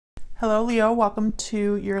Hello Leo, welcome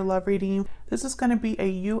to your love reading. This is going to be a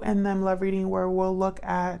you and them love reading where we'll look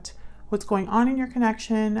at what's going on in your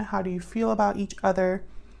connection, how do you feel about each other,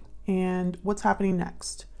 and what's happening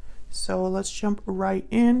next. So let's jump right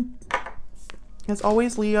in. As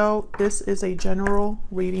always, Leo, this is a general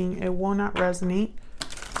reading. It will not resonate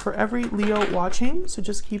for every Leo watching, so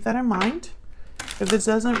just keep that in mind. If this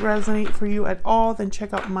doesn't resonate for you at all, then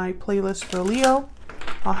check out my playlist for Leo.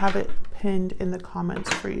 I'll have it pinned in the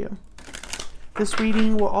comments for you. This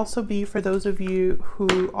reading will also be for those of you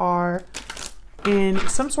who are in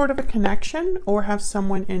some sort of a connection or have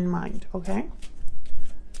someone in mind, okay?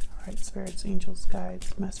 All right, spirits, angels,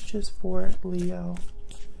 guides, messages for Leo.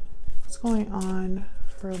 What's going on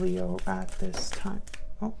for Leo at this time?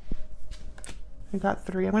 Oh, I got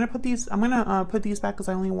three. I'm gonna put these back because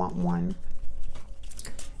I only want one.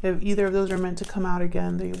 If either of those are meant to come out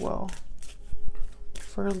again, they will.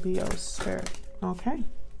 For Leo spirit, okay.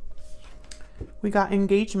 We got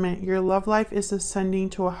engagement. Your love life is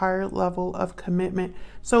ascending to a higher level of commitment.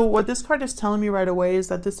 So what this card is telling me right away is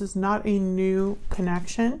that this is not a new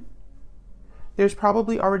connection. There's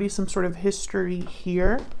probably already some sort of history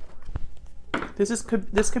here. This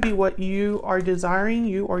could be what you are desiring,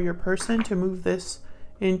 you or your person, to move this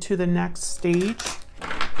into the next stage.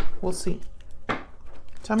 We'll see.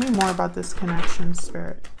 Tell me more about this connection,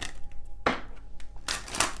 spirit.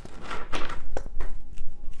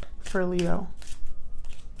 For Leo,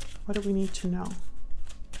 what do we need to know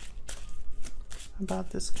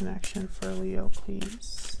about this connection for Leo,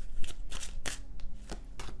 please?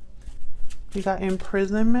 We got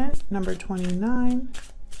imprisonment, number 29.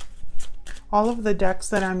 All of the decks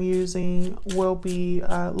that I'm using will be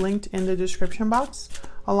linked in the description box,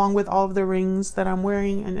 along with all of the rings that I'm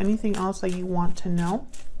wearing and anything else that you want to know.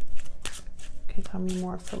 Okay, tell me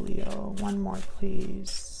more for Leo. One more,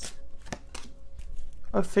 please.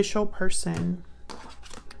 Official person,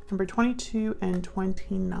 number 22 and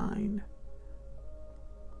 29.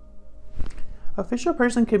 Official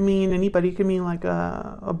person could mean anybody. It could mean like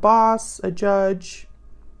a boss, a judge.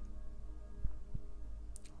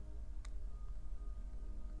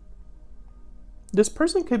 This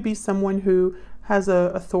person could be someone who has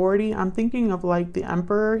a authority. I'm thinking of like the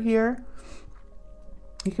emperor here.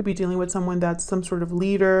 You could be dealing with someone that's some sort of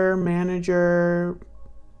leader, manager,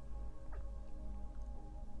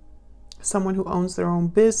 someone who owns their own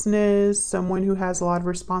business, someone who has a lot of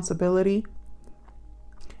responsibility.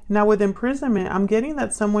 Now with imprisonment, I'm getting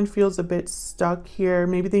that someone feels a bit stuck here.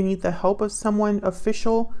 Maybe they need the help of someone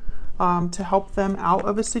official to help them out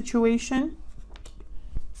of a situation.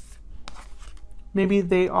 Maybe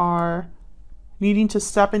they are needing to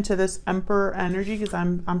step into this emperor energy, because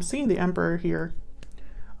I'm seeing the emperor here,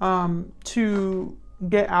 to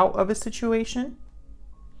get out of a situation.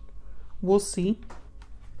 We'll see.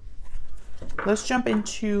 Let's jump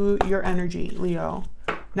into your energy, Leo.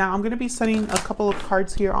 Now I'm going to be setting a couple of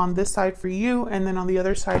cards here on this side for you, and then on the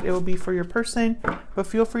other side it will be for your person, but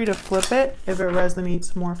feel free to flip it if it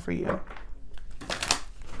resonates more for you.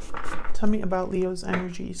 Tell me about Leo's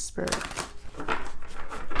energy, spirit.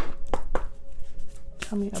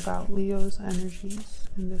 Tell me about Leo's energies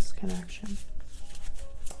in this connection.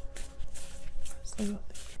 What's Leo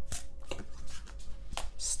thinking?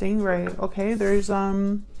 Stingray. Okay, there's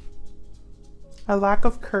a lack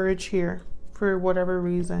of courage here for whatever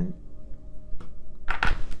reason.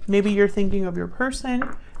 Maybe you're thinking of your person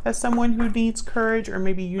as someone who needs courage, or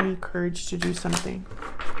maybe you need courage to do something.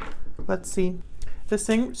 Let's see. The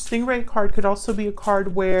Stingray card could also be a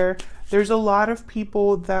card where there's a lot of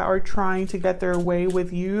people that are trying to get their way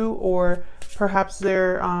with you, or perhaps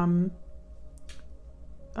they're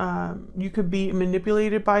you could be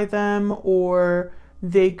manipulated by them, or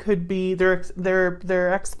they could be,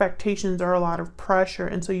 their expectations are a lot of pressure,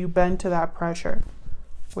 and so you bend to that pressure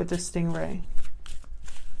with the Stingray.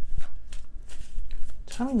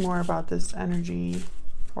 Tell me more about this energy,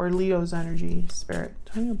 or Leo's energy, spirit.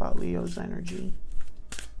 Tell me about Leo's energy.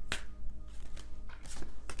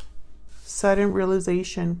 Sudden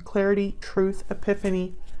realization, clarity, truth,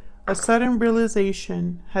 epiphany. A sudden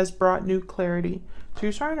realization has brought new clarity. So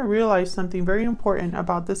you're starting to realize something very important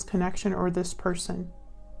about this connection or this person.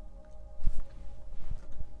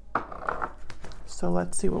 So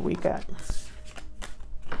let's see what we get.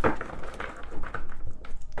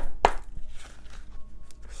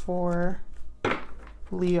 For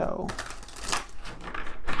Leo.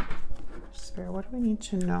 Spirit, what do we need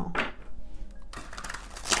to know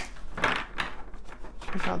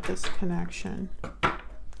about this connection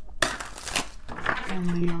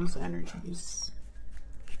and Leo's energies?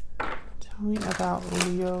 Tell me about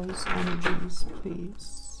Leo's energies,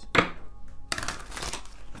 please.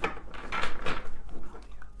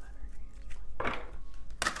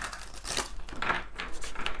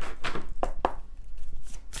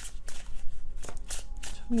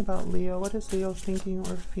 Tell me about Leo. What is Leo thinking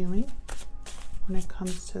or feeling when it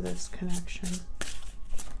comes to this connection?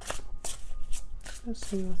 What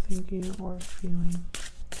is Leo thinking or feeling?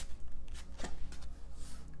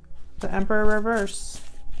 The Emperor reverse.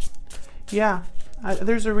 Yeah,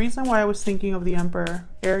 there's a reason why I was thinking of the Emperor.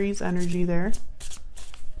 Aries energy there.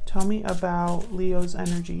 Tell me about Leo's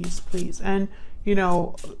energies, please. And, you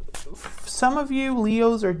know, some of you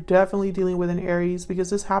Leos are definitely dealing with an Aries,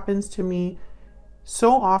 because this happens to me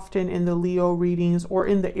so often in the Leo readings or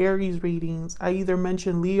in the Aries readings. I either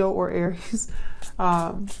mention Leo or Aries.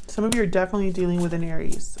 Some of you are definitely dealing with an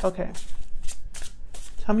Aries. Okay.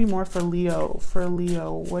 Tell me more for Leo. For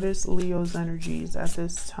Leo, what is Leo's energies at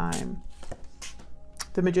this time?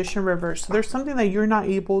 The Magician reverse. So there's something that you're not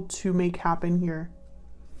able to make happen here.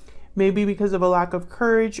 Maybe because of a lack of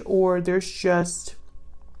courage, or there's just,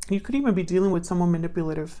 you could even be dealing with someone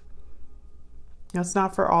manipulative. That's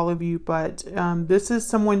not for all of you, but this is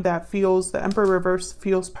someone that feels, the Emperor reverse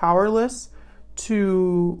feels powerless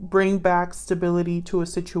to bring back stability to a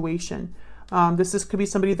situation. Could be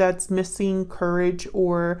somebody that's missing courage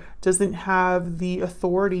or doesn't have the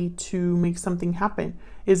authority to make something happen,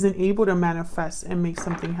 isn't able to manifest and make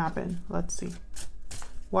something happen. Let's see.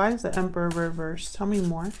 Why is the Emperor reverse? Tell me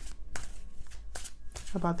more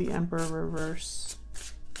about the Emperor reverse.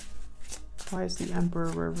 Why is the Emperor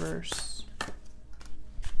reverse?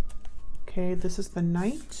 Okay, this is the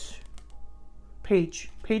Knight. Page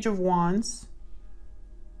of Wands.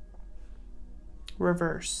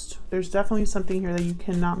 Reversed. There's definitely something here that you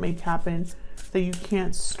cannot make happen, that you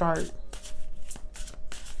can't start.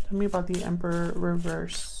 Tell me about the Emperor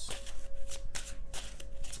reverse.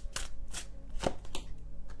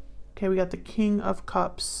 Okay, we got the King of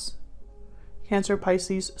Cups. Cancer,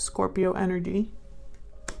 Pisces, Scorpio energy.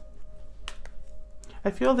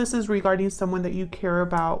 I feel this is regarding someone that you care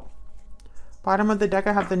about. Bottom of the deck,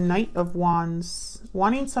 I have the Knight of Wands.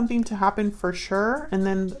 Wanting something to happen for sure. And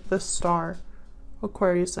then the Star,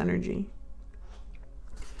 Aquarius energy.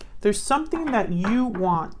 There's something that you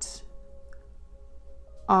want.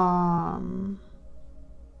 But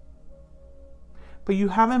you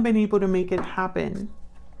haven't been able to make it happen.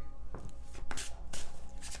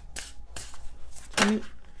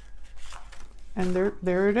 And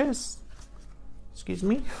there it is. Excuse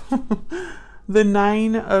me. The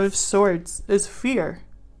Nine of Swords is fear.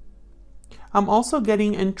 I'm also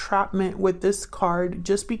getting entrapment with this card,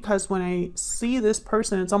 just because when I see this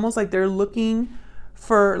person, it's almost like they're looking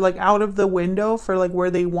for, like, out of the window for, like, where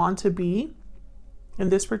they want to be in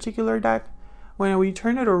this particular deck. When we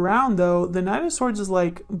turn it around, though, the Knight of Swords is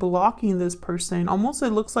like blocking this person. Almost,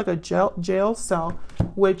 it looks like a jail cell,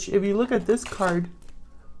 which, if you look at this card,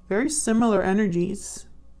 very similar energies.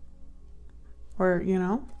 Or, you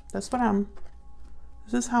know, this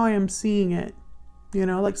is how I am seeing it. You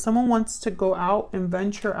know, like someone wants to go out and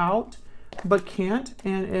venture out, but can't.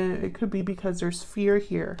 And it could be because there's fear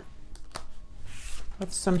here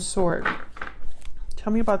of some sort.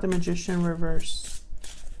 Tell me about the Magician reverse.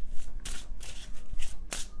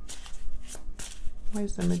 Why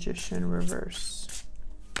is the Magician reverse?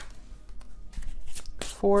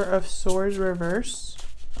 Four of Swords reverse.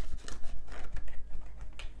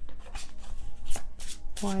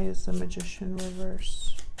 Why is the Magician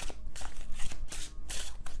reverse?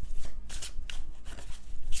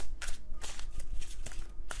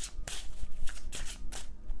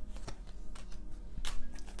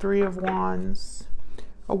 Three of Wands.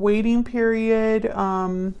 A waiting period.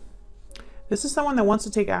 This is someone that wants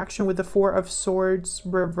to take action with the Four of Swords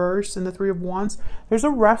reverse and the Three of Wands. There's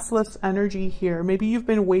a restless energy here. Maybe you've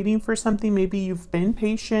been waiting for something. Maybe you've been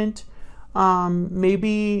patient.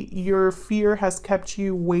 Maybe your fear has kept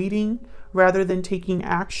you waiting rather than taking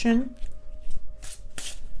action.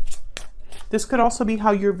 This could also be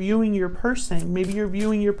how you're viewing your person. Maybe you're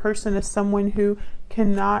viewing your person as someone who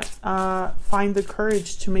cannot find the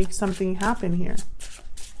courage to make something happen here.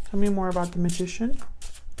 Tell me more about the Magician.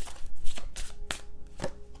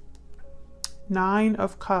 Nine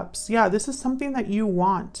of Cups. Yeah, this is something that you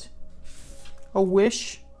want. A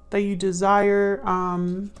wish that you desire.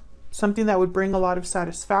 Something that would bring a lot of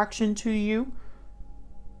satisfaction to you.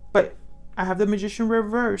 But I have the Magician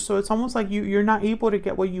reverse, so it's almost like you're not able to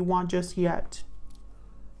get what you want just yet.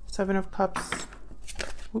 Seven of Cups.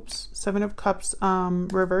 Oops. Seven of Cups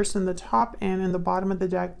reverse in the top, and in the bottom of the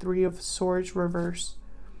deck, Three of Swords reverse.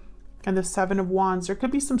 And the Seven of Wands. There could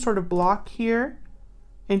be some sort of block here.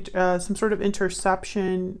 Some sort of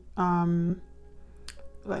interception. An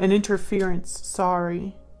interference.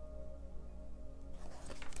 Sorry.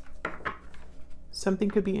 Something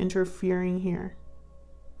could be interfering here.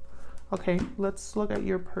 Okay, let's look at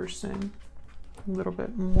your person. A little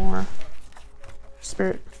bit more.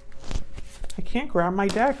 Spirit. I can't grab my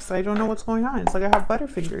decks. I don't know what's going on. It's like I have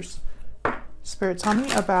butterfingers. Spirit, tell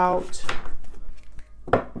me about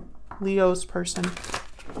Leo's person.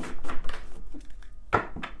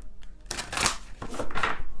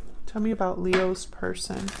 Tell me about Leo's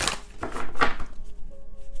person.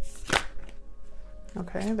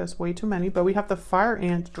 Okay, that's way too many, but we have the fire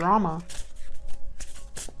ant drama.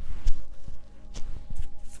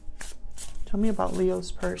 Tell me about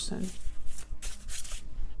Leo's person.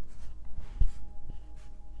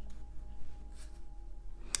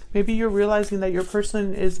 Maybe you're realizing that your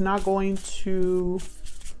person is not going to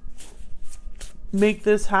make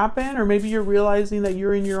this happen, or maybe you're realizing that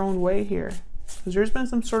you're in your own way here. Because there's been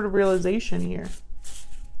some sort of realization here.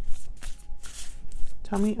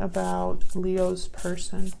 Tell me about Leo's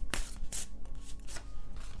person.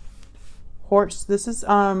 Horse. This is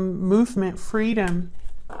movement, freedom,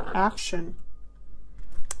 action.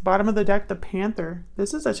 Bottom of the deck, the Panther.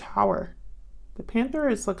 This is a Tower. The Panther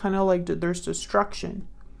is kind of like there's destruction.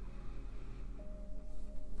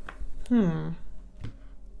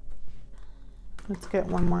 Let's get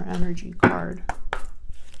one more energy card.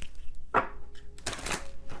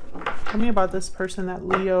 Tell me about this person that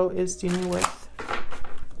Leo is dealing with.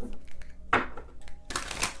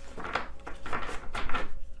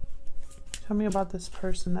 Tell me about this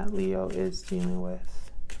person that Leo is dealing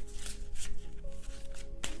with.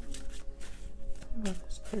 Tell me about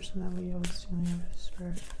this person that Leo is dealing with,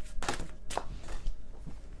 Spirit.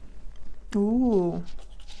 Ooh.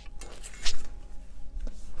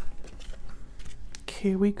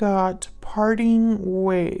 Okay, we got parting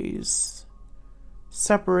ways.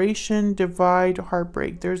 Separation, divide,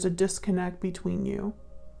 heartbreak. There's a disconnect between you.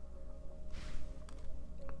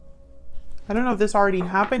 I don't know if this already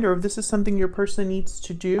happened or if this is something your person needs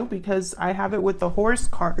to do, because I have it with the Horse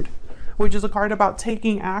card, which is a card about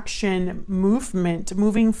taking action, movement,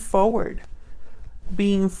 moving forward,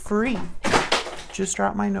 being free. Just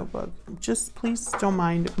dropped my notebook. Just please don't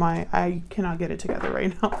mind I cannot get it together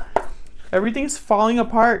right now. Everything's falling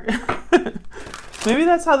apart. Maybe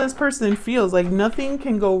that's how this person feels. Like nothing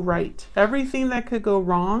can go right. Everything that could go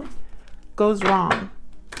wrong goes wrong.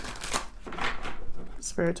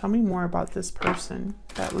 Spirit, tell me more about this person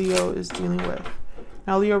that Leo is dealing with.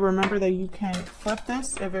 Now, Leo, remember that you can flip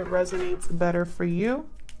this if it resonates better for you.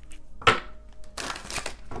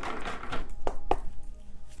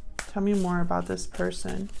 Tell me more about this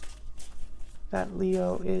person that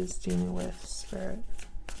Leo is dealing with, Spirit.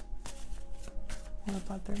 What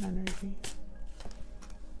about their energy?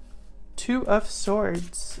 Two of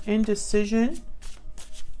Swords. Indecision.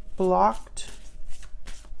 Blocked.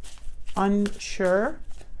 Unsure.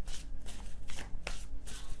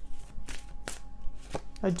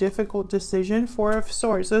 A difficult decision. Four of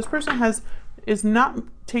Swords. So this person is not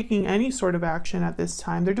taking any sort of action at this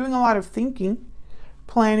time. They're doing a lot of thinking,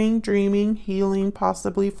 planning, dreaming, healing,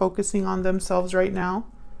 possibly focusing on themselves right now.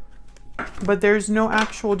 But there's no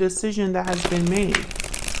actual decision that has been made.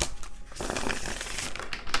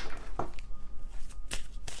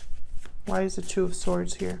 Why is the Two of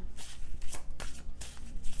Swords here?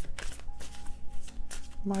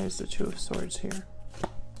 Why is the Two of Swords here?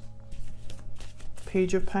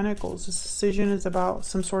 Page of Pentacles. This decision is about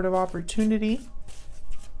some sort of opportunity.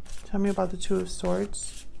 Tell me about the Two of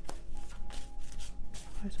Swords.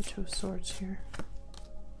 Why is the Two of Swords here?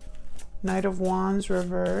 Knight of Wands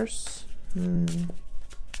reverse.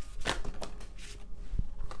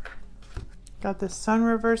 Got the Sun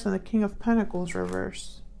reverse and the King of Pentacles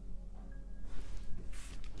reverse.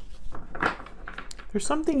 There's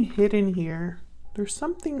something hidden here. There's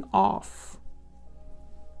something off.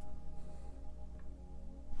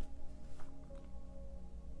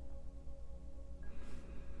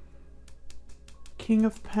 King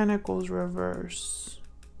of Pentacles reverse.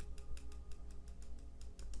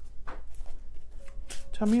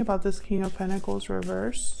 Tell me about this King of Pentacles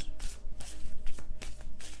reverse.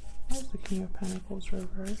 What's the King of Pentacles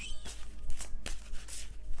reverse?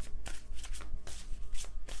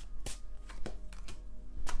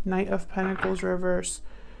 Knight of Pentacles reverse.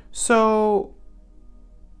 So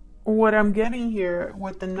what I'm getting here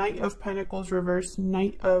with the Knight of Pentacles reverse,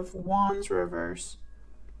 Knight of Wands reverse,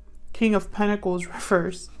 King of Pentacles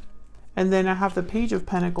reverse, and then I have the Page of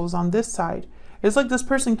Pentacles on this side. It's like this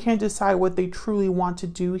person can't decide what they truly want to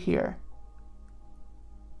do here.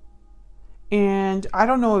 And I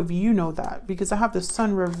don't know if you know that, because I have the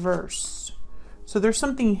Sun reversed. So there's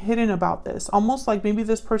something hidden about this. Almost like maybe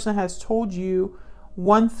this person has told you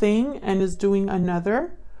one thing and is doing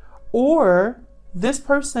another. Or this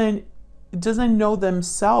person doesn't know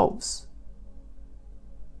themselves.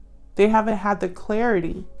 They haven't had the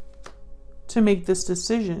clarity to make this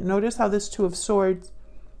decision. Notice how this Two of Swords,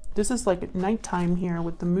 this is like at nighttime here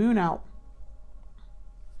with the moon out.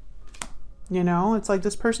 You know, it's like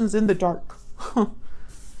this person's in the dark. With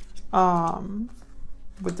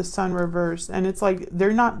the Sun reversed. And it's like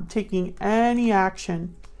they're not taking any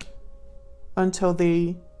action until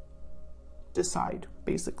they decide,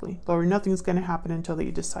 basically. Or nothing's going to happen until they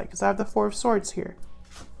decide. Because I have the Four of Swords here.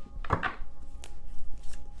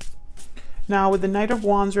 Now, with the Knight of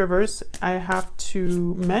Wands reverse, I have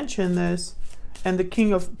to mention this. And the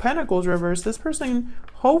King of Pentacles reverse. This person,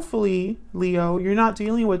 hopefully, Leo, you're not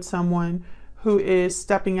dealing with someone who is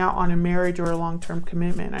stepping out on a marriage or a long-term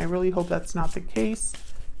commitment. I really hope that's not the case,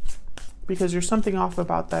 because there's something off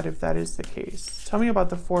about that if that is the case. Tell me about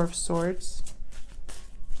the Four of Swords.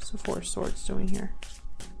 What's the Four of Swords doing here?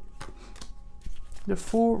 The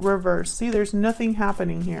Fool reverse. See, there's nothing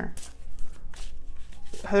happening here.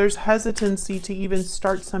 There's hesitancy to even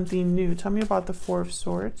start something new. Tell me about the Four of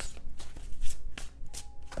Swords.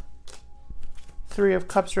 Three of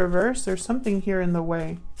Cups reverse. There's something here in the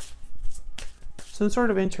way. Some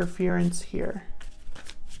sort of interference here.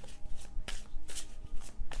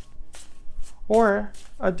 Or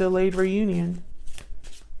a delayed reunion.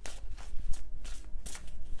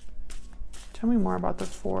 Tell me more about the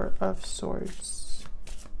Four of Swords.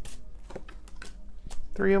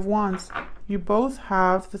 Three of Wands. You both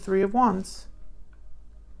have the Three of Wands.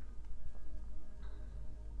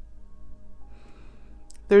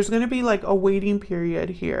 There's going to be like a waiting period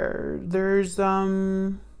here. There's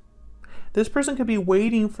this person could be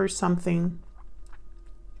waiting for something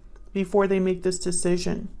before they make this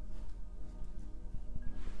decision.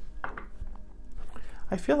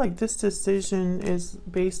 I feel like this decision is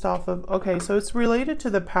based off of, okay, so it's related to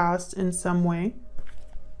the past in some way.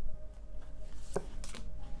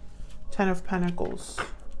 Ten of Pentacles.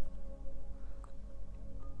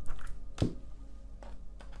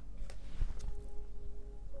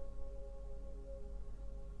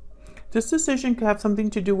 This decision could have something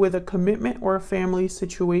to do with a commitment or a family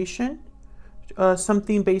situation,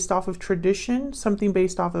 something based off of tradition, something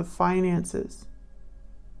based off of finances.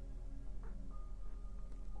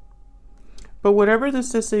 But whatever this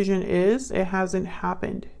decision is, it hasn't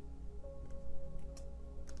happened.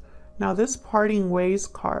 Now this Parting Ways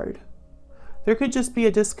card, there could just be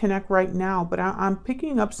a disconnect right now, but I'm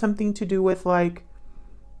picking up something to do with like,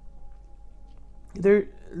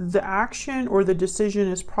 the action or the decision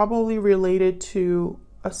is probably related to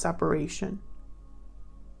a separation.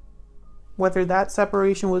 Whether that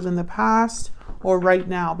separation was in the past or right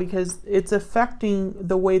now, because it's affecting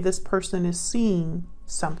the way this person is seeing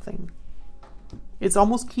something. It's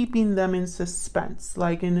almost keeping them in suspense,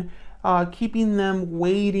 like in keeping them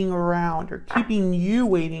waiting around, or keeping you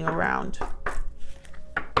waiting around.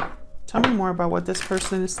 Tell me more about what this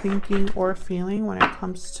person is thinking or feeling when it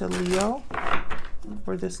comes to Leo.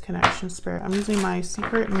 Or this connection, Spirit. I'm using my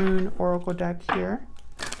Secret Moon Oracle deck here.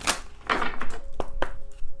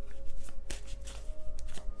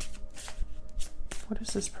 What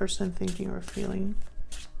is this person thinking or feeling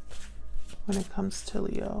when it comes to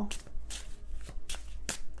Leo?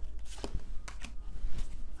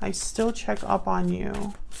 I still check up on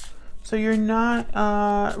you. So you're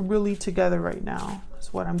not really together right now,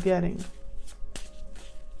 is what I'm getting.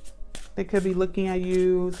 They could be looking at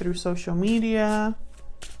you through social media.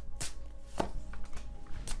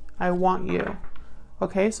 I want you.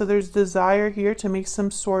 Okay, so there's desire here to make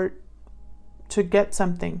some sort, to get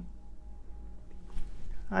something.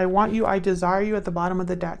 I want you, I desire you at the bottom of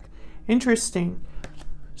the deck. Interesting.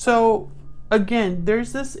 So again,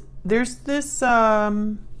 there's this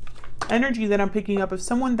energy that I'm picking up of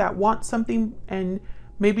someone that wants something and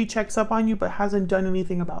maybe checks up on you but hasn't done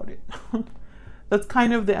anything about it. That's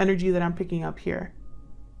kind of the energy that I'm picking up here.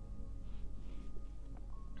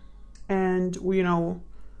 And, you know,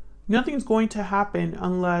 nothing's going to happen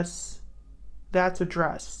unless that's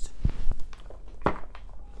addressed.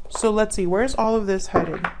 So let's see, where's all of this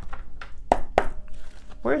headed?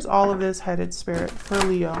 Where's all of this headed, Spirit, for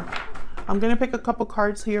Leo? I'm going to pick a couple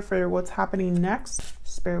cards here for what's happening next.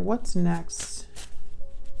 Spirit, what's next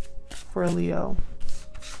for Leo?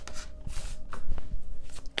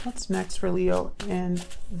 What's next for Leo and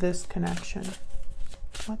this connection?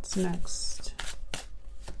 What's next?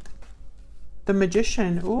 The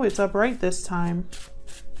Magician. Ooh, it's upright this time.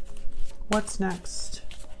 What's next?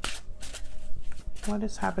 What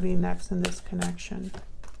is happening next in this connection?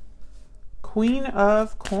 Queen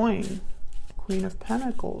of Coin. Queen of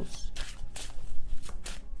Pentacles.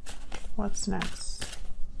 What's next?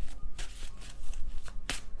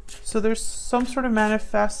 So there's some sort of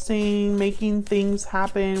manifesting, making things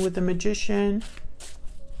happen with the Magician.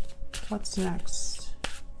 What's next?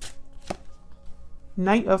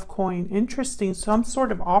 Knight of Coin. Interesting. Some sort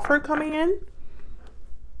of offer coming in.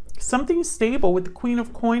 Something stable with the Queen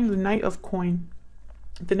of Coin, the Knight of Coin.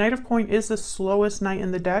 The Knight of Coin is the slowest knight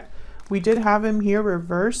in the deck. We did have him here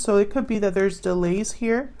reversed, so it could be that there's delays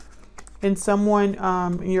here and someone,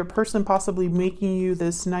 your person possibly making you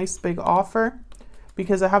this nice big offer,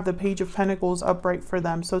 because I have the Page of Pentacles upright for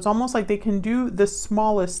them. So it's almost like they can do the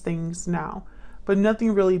smallest things now, but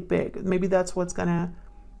nothing really big. Maybe that's what's gonna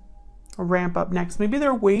ramp up next. Maybe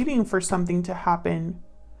they're waiting for something to happen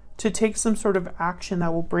to take some sort of action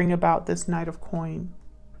that will bring about this Knight of Coin.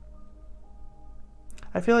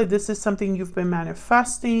 I feel like this is something you've been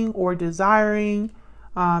manifesting or desiring.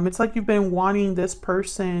 It's like you've been wanting this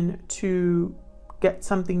person to get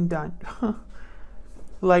something done.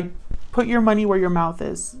 Like, put your money where your mouth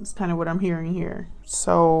is kind of what I'm hearing here.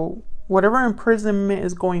 So whatever imprisonment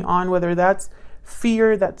is going on, whether that's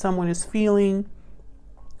fear that someone is feeling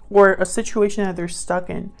or a situation that they're stuck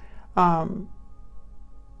in,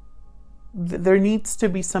 there needs to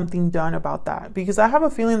be something done about that, because I have a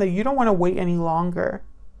feeling that you don't want to wait any longer.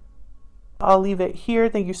 I'll leave it here.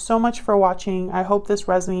 Thank you so much for watching. I hope this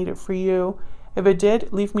resonated for you. If it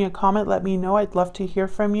did, leave me a comment. Let me know. I'd love to hear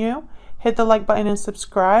from you. Hit the like button and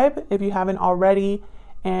subscribe if you haven't already.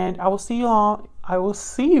 And I will see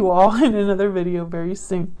you all in another video very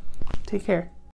soon. Take care.